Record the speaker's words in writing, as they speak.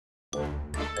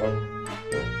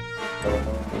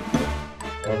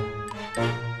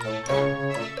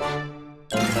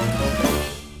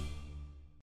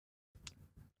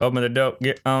Open the door,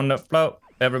 get on the floor.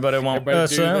 Everybody want a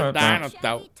summer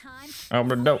dinosaur. Open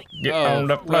the door, get on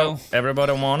the floor.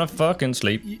 Everybody wanna fucking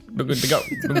sleep. I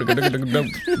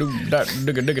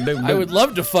would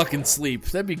love to fucking sleep.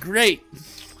 That'd be great.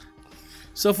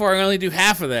 So far, I only do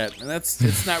half of that, and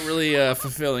it's not really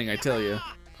fulfilling, I tell you.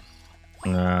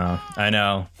 No, I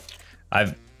know.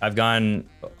 I've gone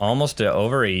almost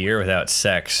over a year without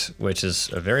sex, which is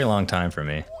a very long time for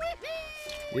me.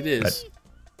 It is.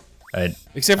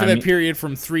 Except for that period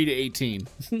from 3 to 18.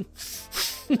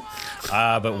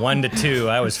 But 1 to 2,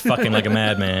 I was fucking like a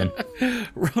madman.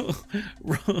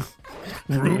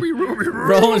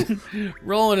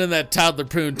 Rolling in that toddler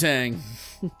poontang.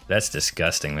 That's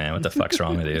disgusting, man. What the fuck's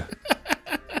wrong with you?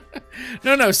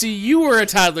 No, see, you were a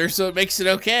toddler, so it makes it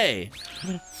okay.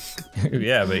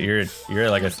 Yeah, but you're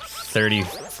like a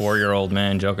 34-year-old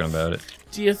man joking about it.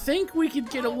 Do you think we could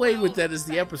get away with that as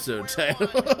the episode title?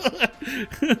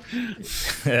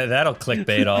 That'll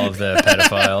clickbait all of the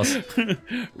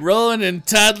pedophiles. Rolling in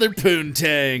toddler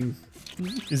poontang.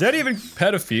 Is that even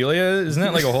pedophilia? Isn't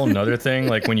that like a whole nother thing?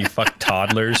 Like when you fuck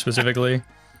toddlers specifically?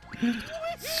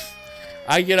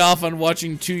 I get off on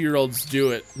watching 2-year-olds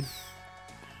do it.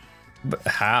 But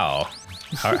how?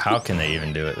 How can they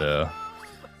even do it though?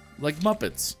 Like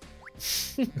Muppets.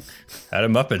 How do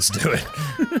Muppets do it?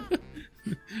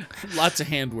 Lots of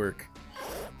handwork.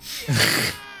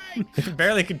 They can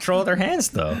barely control their hands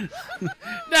though.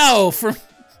 No, from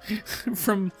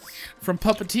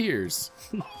puppeteers.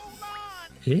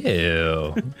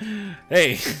 Ew.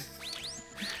 Hey,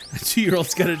 a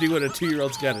 2-year-old's gotta do what a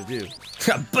 2-year-old's gotta do.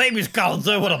 A baby's gotta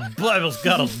do what a baby's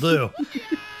gotta do.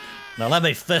 Now let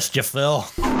me fist you, Phil.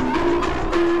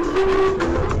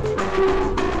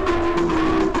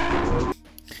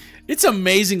 It's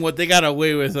amazing what they got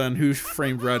away with on Who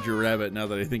Framed Roger Rabbit, now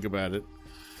that I think about it.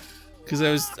 Because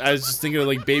I was just thinking of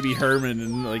like Baby Herman,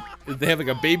 and like they have like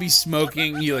a baby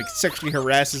smoking, he like sexually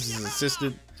harasses his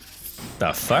assistant.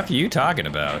 The fuck are you talking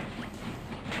about?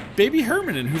 Baby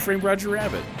Herman in Who Framed Roger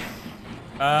Rabbit.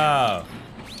 Oh.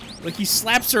 Like he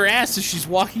slaps her ass as she's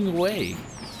walking away.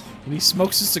 And he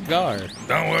smokes a cigar.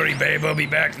 Don't worry, babe, I'll be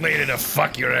back later to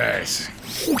fuck your ass.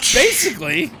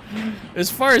 Basically, as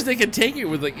far as they can take it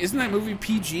with, like, isn't that movie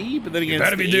PG? But then again, you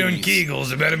better be doing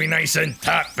Kegels. It better be nice and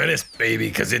taut for this baby,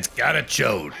 because it's got a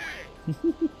chode.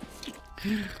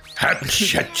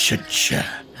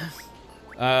 Ha-cha-cha-cha.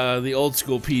 The old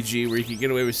school PG where you could get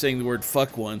away with saying the word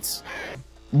fuck once.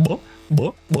 You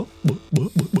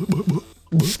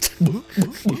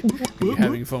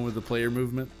having fun with the player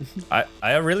movement?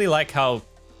 I really like how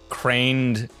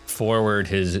craned forward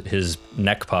his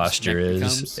neck posture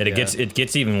is. And it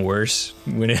gets even worse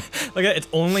when it's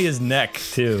only his neck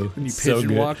too. When you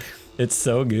pigeon walk. It's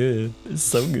so good. It's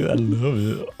so good. I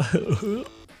love it.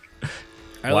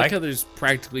 I like how there's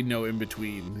practically no in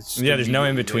between. Yeah, there's no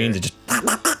in betweens. It just.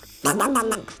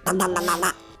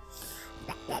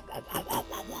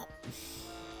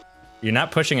 You're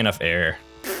not pushing enough air.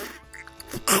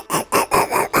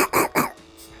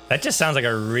 That just sounds like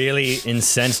a really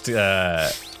incensed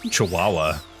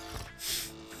chihuahua.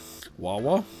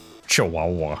 Wawa?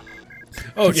 Chihuahua.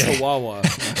 Oh, yeah. Chihuahua.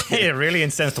 Hey, a really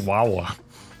incensed wawa.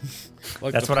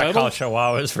 Like that's what I call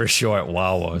chihuahuas for short,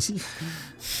 wawas.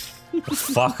 The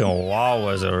fucking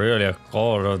wawas are really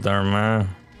cold out there, man.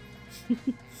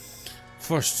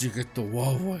 First you get the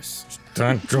wawas.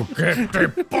 Then you get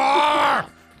the bar!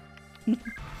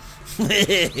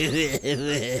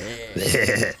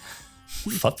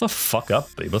 Shut the fuck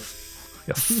up, baby.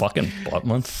 You fucking butt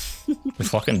month. You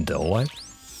fucking dill wipe.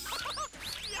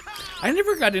 I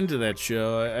never got into that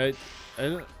show.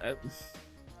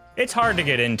 It's hard to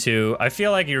get into. I feel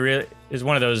like is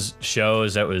one of those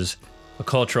shows that was a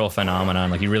cultural phenomenon.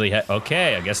 Like you really had.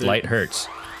 Okay, I guess light hurts.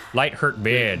 Light hurt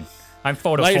bad. I'm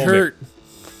photophobic. Light hurt.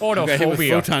 Photophobia. Got hit with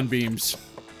photon beams.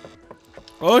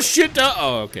 Oh shit!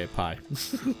 Oh, okay, pie.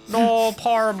 No,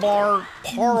 Parbar, no.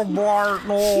 Parbar,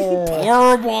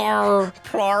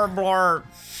 Plarblart,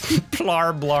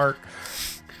 Plarblart,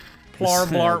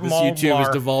 Plarblart, This YouTube has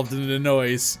devolved into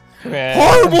noise.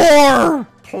 Parbar,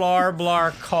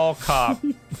 Plarblar, Call Cop.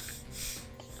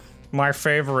 My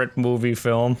favorite movie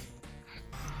film.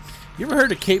 You ever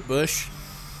heard of Kate Bush?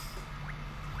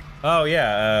 Oh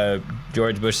yeah,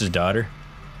 George Bush's daughter,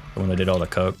 the one that did all the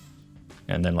coke.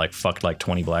 And then, like, fucked, like,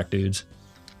 20 black dudes?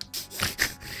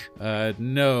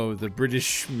 No, the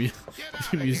British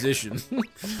musician.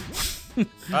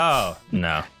 Oh,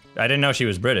 no. I didn't know she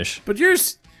was British. But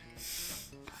yours...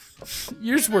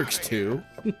 Yours works too.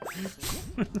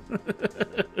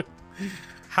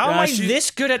 How am I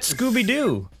this good at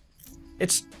Scooby-Doo?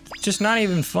 It's just not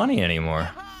even funny anymore.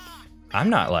 I'm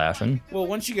not laughing. Well,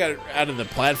 once you got out of the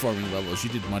platforming levels, you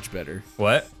did much better.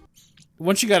 What?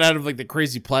 Once you got out of like the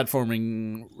crazy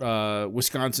platforming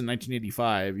Wisconsin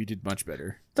 1985, you did much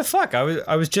better. The fuck?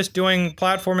 I was just doing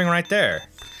platforming right there.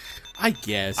 I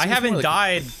guess. I haven't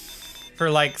died for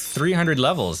like 300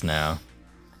 levels now.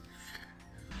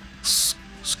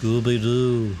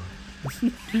 Scooby-Doo.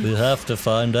 We have to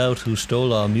find out who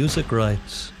stole our music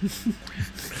rights.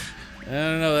 I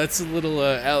don't know, that's a little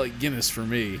Alec Guinness for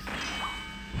me.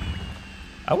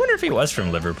 I wonder if he was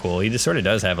from Liverpool. He just sort of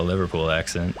does have a Liverpool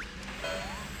accent.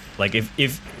 Like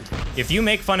if you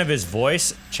make fun of his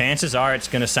voice, chances are it's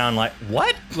gonna sound like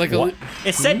what? Like what?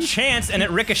 It said chance and it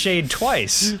ricocheted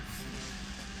twice.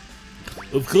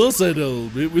 Of course I know.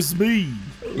 It was me.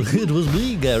 It was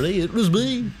me, Gary. It was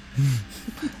me.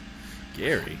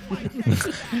 Gary.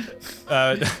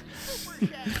 Gary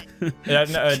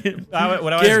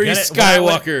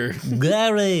Skywalker.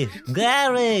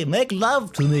 Gary, make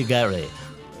love to me, Gary.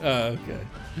 Okay.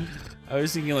 I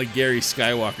was thinking like Gary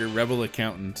Skywalker, rebel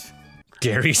accountant.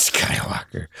 Gary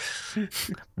Skywalker.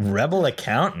 Rebel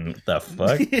accountant? The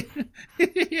fuck?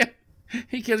 Yeah.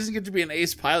 He doesn't get to be an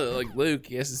ace pilot like Luke.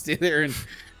 He has to stay there and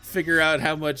figure out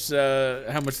how much the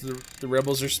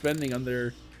rebels are spending on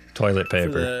their toilet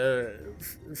paper.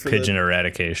 For pigeon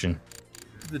eradication.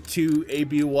 The 2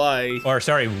 ABY. Or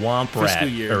sorry, womp rat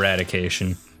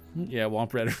eradication. Yeah,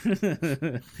 womp rat.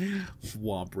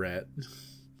 Womp rat.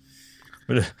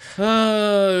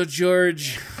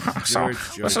 George.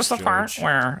 This is the part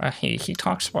where he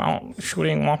talks about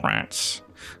shooting womp rats.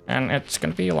 And it's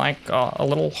gonna be like a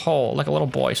little hole, like a little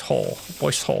boy's hole.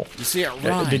 You see it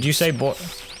rhymes. Did you say boy?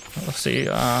 Let's see,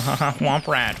 womp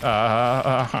rat,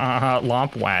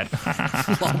 lomp wat.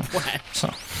 Lomp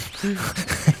wat.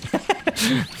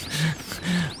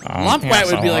 Lomp wat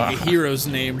would be like a hero's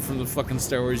name from the fucking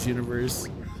Star Wars universe.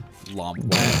 Lomp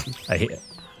wat.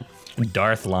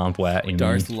 Darth Lomp wat.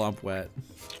 Darth Lomp wat.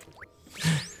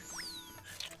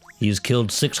 He's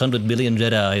killed 600 million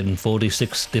Jedi in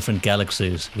 46 different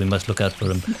galaxies. We must look out for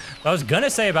him. What I was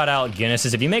gonna say about Alec Guinness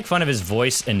is if you make fun of his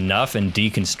voice enough and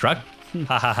deconstruct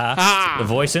the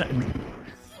voice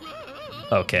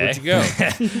okay. Where'd you go?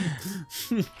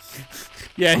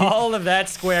 Yeah, all of that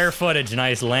square footage,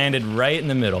 nice, landed right in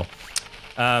the middle.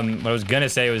 What I was gonna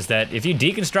say was that if you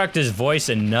deconstruct his voice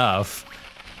enough,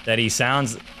 that he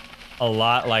sounds a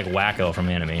lot like Wacko from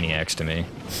Animaniacs to me.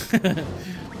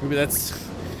 Maybe that's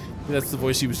the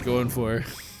voice he was going for.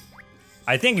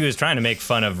 I think he was trying to make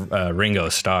fun of Ringo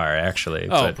Starr, actually.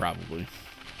 Oh, probably.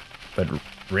 But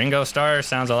Ringo Starr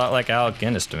sounds a lot like Alec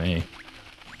Guinness to me.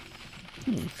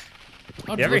 You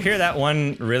ever hear that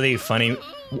one really funny...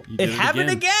 It happened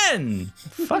again!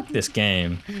 Fuck this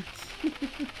game.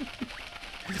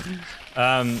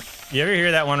 You ever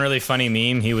hear that one really funny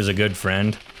meme, He Was a Good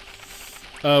Friend?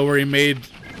 Where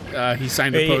he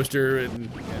signed a poster and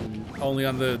only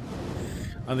on the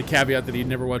caveat that he'd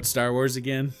never watch Star Wars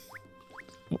again?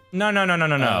 No.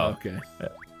 Oh, okay.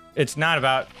 It's not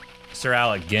about Sir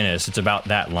Alec Guinness, it's about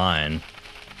that line.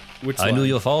 Which I knew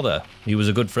your father. He was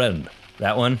a good friend.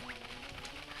 That one?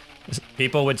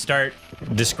 People would start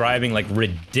describing like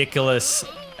ridiculous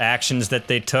actions that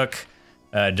they took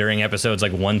during episodes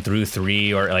like 1 through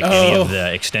 3 or like any of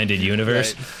the extended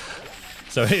universe. Right.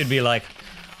 So it'd be like,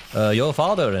 your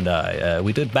father and I,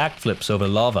 we did backflips over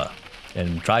lava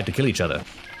and tried to kill each other.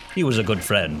 He was a good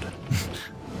friend.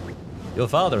 Your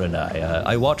father and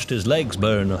I watched his legs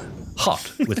burn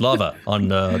hot with lava on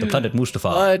the planet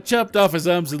Mustafar. I chopped off his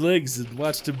arms and legs and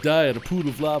watched him die in a pool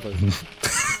of lava.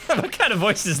 What kind of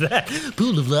voice is that?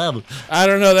 Pool of lava. I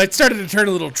don't know. That started to turn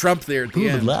a little Trump there at the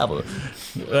end. Pool of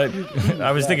lava.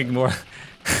 I was thinking more...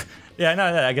 Yeah, no,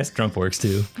 I guess Trump works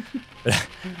too.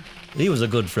 He was a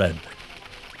good friend.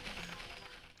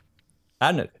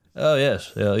 And, oh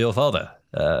yes, your father.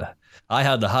 I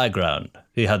had the high ground.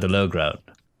 He had the low ground.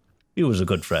 He was a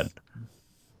good friend.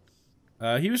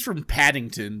 He was from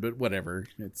Paddington, but whatever.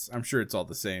 I'm sure it's all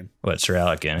the same. What, Sir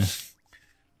Alec Guinness?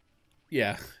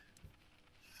 Yeah.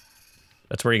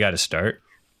 That's where you got to start.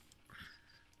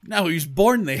 No, he was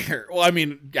born there. Well, I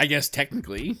mean, I guess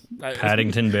technically.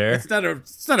 Paddington Bear?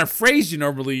 It's not a phrase you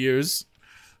normally use.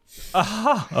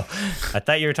 Oh, I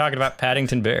thought you were talking about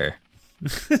Paddington Bear.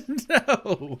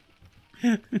 No.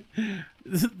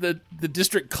 The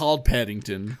district called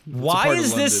Paddington. Why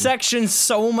is this section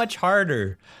so much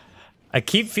harder? I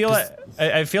feel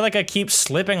like I keep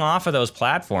slipping off of those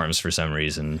platforms for some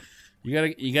reason.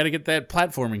 You gotta get that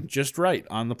platforming just right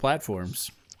on the platforms.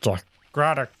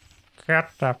 Gotta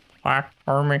get the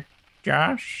platforming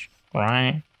just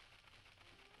right.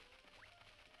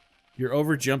 You're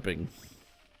over jumping.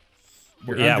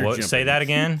 Yeah, what? Say that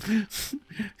again.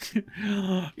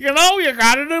 You know, you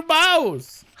gotta do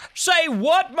both. Say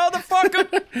what,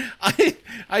 motherfucker?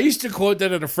 I used to quote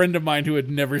that at a friend of mine who had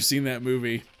never seen that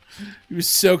movie. He was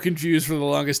so confused for the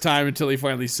longest time until he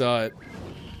finally saw it.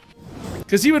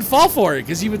 Because he would fall for it.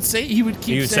 Because he would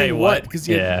keep saying what? Because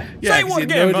yeah. Say what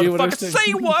again, motherfucker?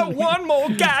 Say what one more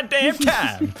goddamn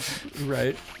time.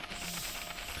 Right.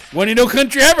 One you no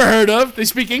country ever heard of. They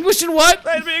speak English and what?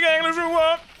 They speak English and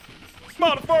what?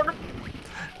 Motherfucker.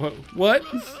 What?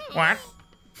 What?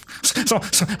 So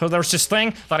there's this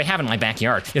thing that I have in my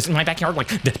backyard. Is in my backyard like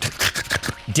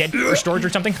dead for storage or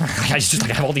something? I just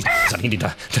have all these I needed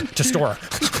to store.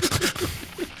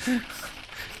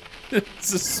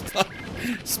 It's a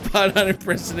spot on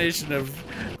impersonation of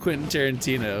Quentin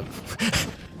Tarantino.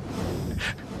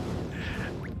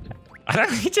 I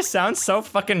don't know, he just sounds so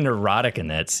fucking neurotic in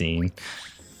that scene.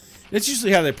 That's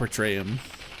usually how they portray him.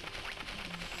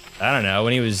 I don't know,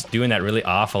 when he was doing that really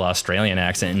awful Australian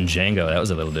accent in Django, that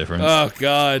was a little different. Oh,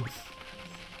 God.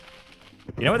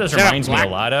 You know what this reminds me a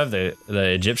lot of? The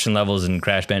Egyptian levels in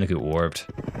Crash Bandicoot Warped.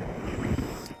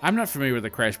 I'm not familiar with the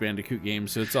Crash Bandicoot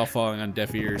games, so it's all falling on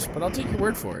deaf ears, but I'll take your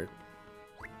word for it.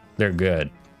 They're good.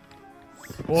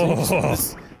 Whoa.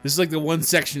 This is like the one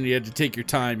section you had to take your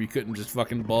time. You couldn't just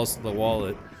fucking balls to the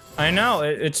wallet. I know,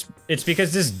 it's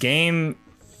because this game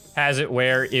has it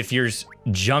where if you're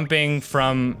jumping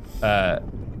from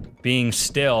being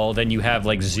still, then you have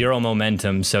like 0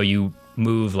 momentum, so you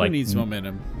move like... Who needs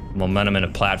momentum? Momentum in a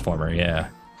platformer, yeah.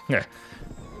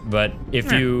 But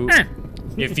if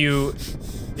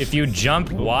you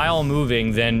jump while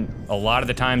moving, then a lot of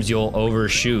the times you'll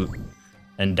overshoot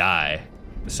and die.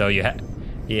 So you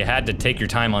had to take your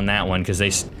time on that one because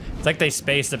it's like they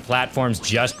space the platforms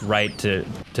just right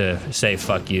to say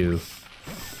fuck you.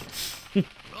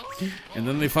 And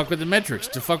then they fuck with the metrics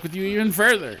to fuck with you even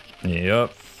further.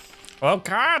 Yep. Oh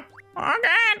God! Oh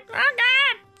God! Oh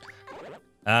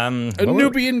God!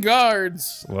 Nubian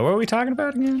guards. What were we talking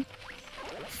about again?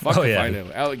 Fuck if I know.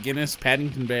 Alec Guinness,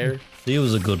 Paddington Bear. He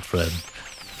was a good friend.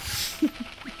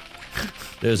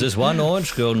 There's this one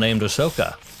orange girl named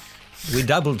Ahsoka. We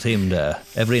double teamed her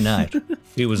every night.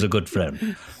 He was a good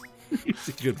friend. He's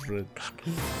a good friend.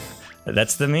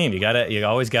 That's the meme. You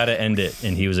always gotta end it.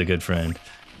 And he was a good friend.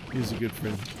 He was a good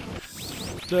friend.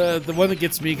 The one that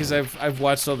gets me because I've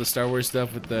watched all the Star Wars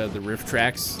stuff with the riff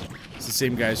tracks. It's the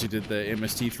same guys who did the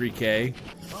MST3K.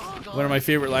 One of my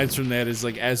favorite lines from that is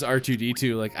like, as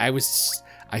R2-D2, like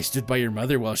I stood by your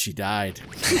mother while she died.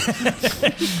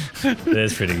 That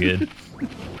is pretty good.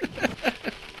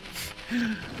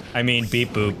 I mean,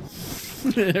 beep boop.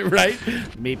 Right?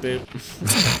 Beep boop.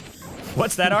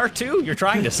 What's that, R2? You're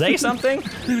trying to say something?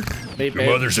 Beep, Your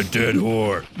mother's a dead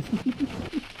whore.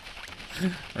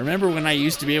 Remember when I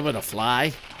used to be able to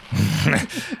fly?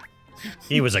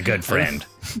 He was a good friend.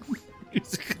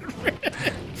 He's a good friend.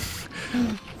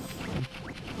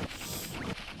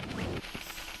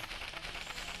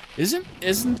 Isn't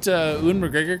Ewan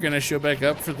McGregor gonna show back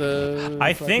up for the?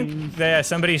 I think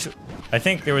that I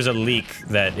think there was a leak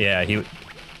that he.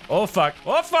 Oh fuck!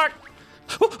 Oh fuck!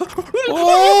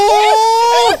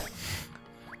 Oh!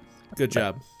 Good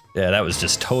job. Yeah, that was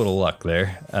just total luck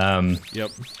there.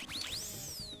 Yep.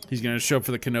 He's gonna show up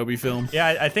for the Kenobi film.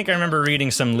 Yeah, I think I remember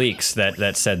reading some leaks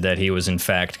that said that he was in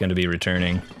fact going to be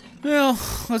returning. Well,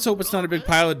 let's hope it's not a big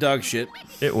pile of dog shit.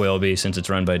 It will be, since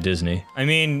it's run by Disney. I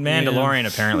mean, Mandalorian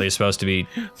apparently is supposed to be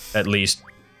at least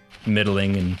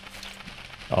middling and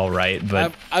all right,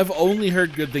 but I've only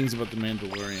heard good things about the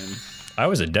Mandalorian. I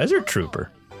was a desert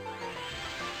trooper.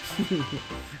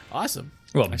 Awesome.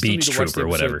 Well, beach trooper,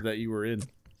 whatever. That you were in.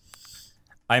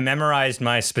 I memorized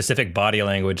my specific body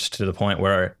language to the point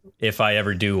where if I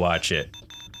ever do watch it,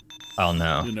 I'll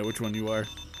know. You know which one you are.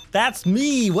 That's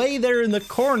me, way there in the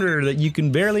corner that you can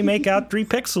barely make out 3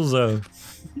 pixels of.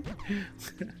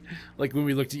 Like when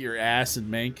we looked at your ass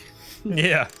and Mank.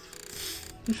 Yeah.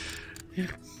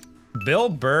 Bill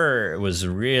Burr was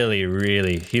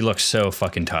really, he looks so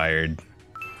fucking tired.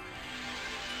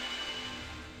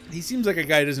 He seems like a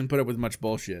guy who doesn't put up with much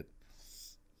bullshit.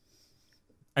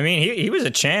 I mean, he was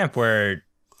a champ where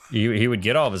he would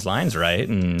get all of his lines right,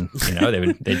 and you know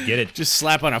they'd get it. Just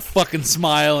slap on a fucking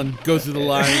smile and go through the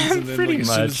lines, and then Pretty like, as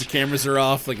soon as much. the cameras are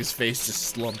off, like his face just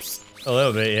slumps. A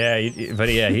little bit, yeah. But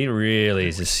yeah, he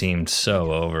really just seemed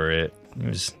so over it. He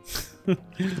was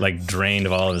like drained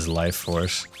of all of his life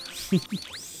force.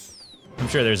 I'm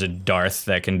sure there's a Darth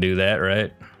that can do that,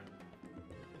 right?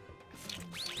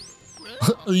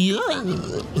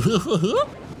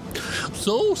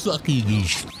 soul sucking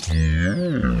is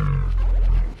fun.